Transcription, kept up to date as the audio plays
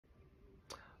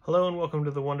Hello and welcome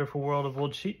to the wonderful world of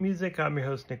old sheet music. I'm your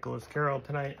host Nicholas Carroll.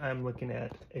 Tonight I'm looking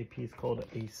at a piece called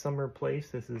A Summer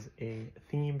Place. This is a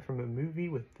theme from a movie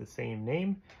with the same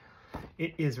name.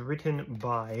 It is written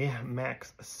by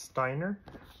Max Steiner.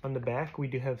 On the back we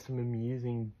do have some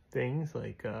amusing things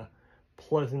like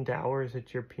pleasant hours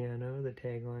at your piano, the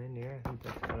tagline there. I think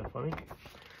that's kind of funny.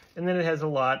 And then it has a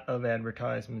lot of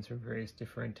advertisements for various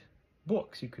different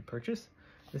books you could purchase.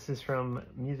 This is from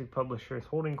Music Publishers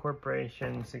Holding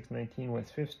Corporation, 619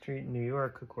 West 5th Street, New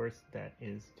York. Of course, that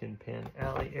is Tin Pan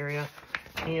Alley area.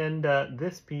 And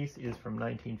this piece is from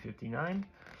 1959.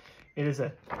 It is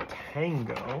a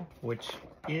tango, which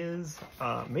is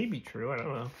maybe true, I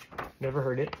don't know. Never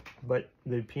heard it, but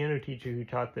the piano teacher who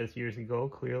taught this years ago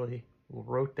clearly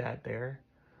wrote that there.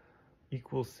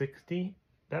 Equals 60,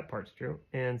 that part's true.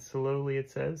 And slowly it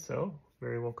says, so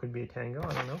very well could be a tango,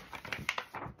 I don't know.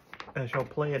 I shall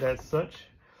play it as such.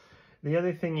 The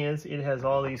other thing is it has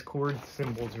all these chord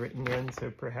symbols written in, so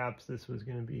perhaps this was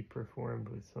going to be performed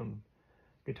with some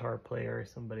guitar player or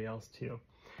somebody else too.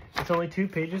 It's only 2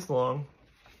 pages long.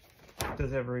 It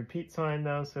does have a repeat sign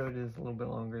though, so it is a little bit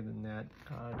longer than that.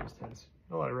 It just has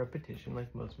a lot of repetition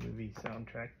like most movie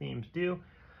soundtrack themes do.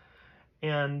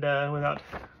 And without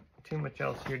too much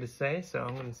else here to say, so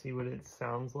I'm going to see what it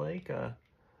sounds like.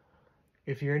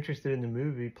 If you're interested in the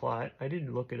movie plot, I did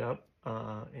look it up,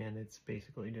 and it's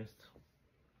basically just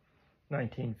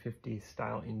 1950s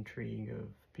style intrigue of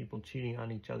people cheating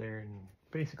on each other and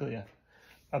basically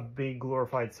a big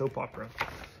glorified soap opera.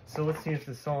 So let's see if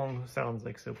the song sounds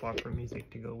like soap opera music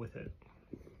to go with it.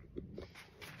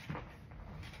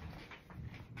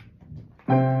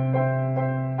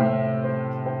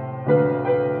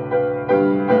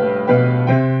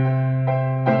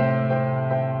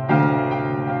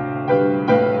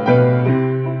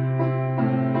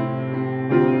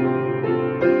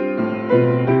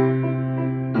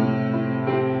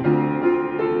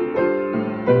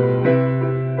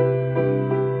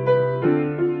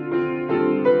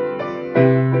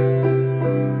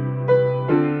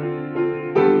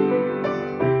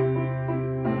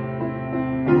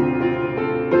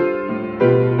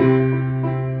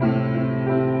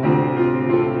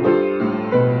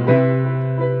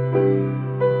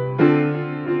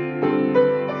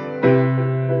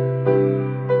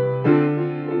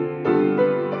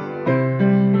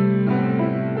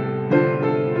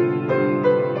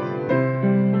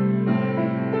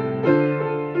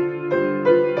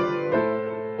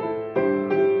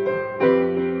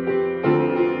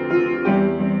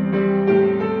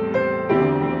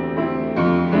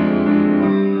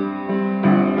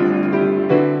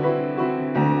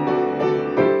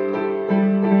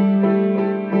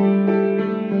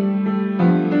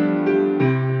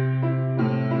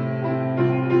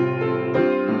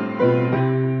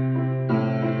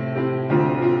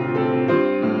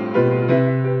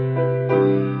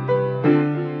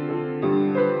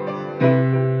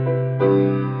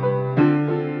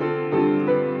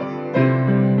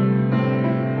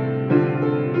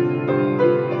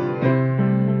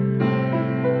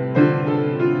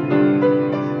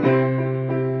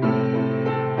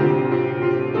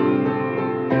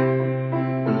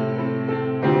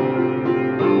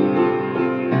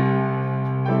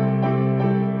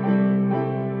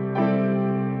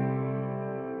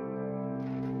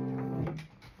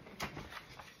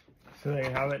 So there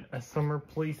you have it, A Summer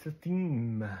Place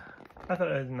theme. I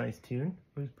thought it was a nice tune.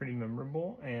 It was pretty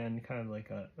memorable and kind of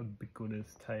like a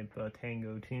ubiquitous type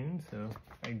tango tune, so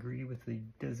I agree with the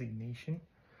designation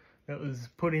that was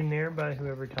put in there by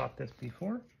whoever taught this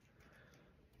before.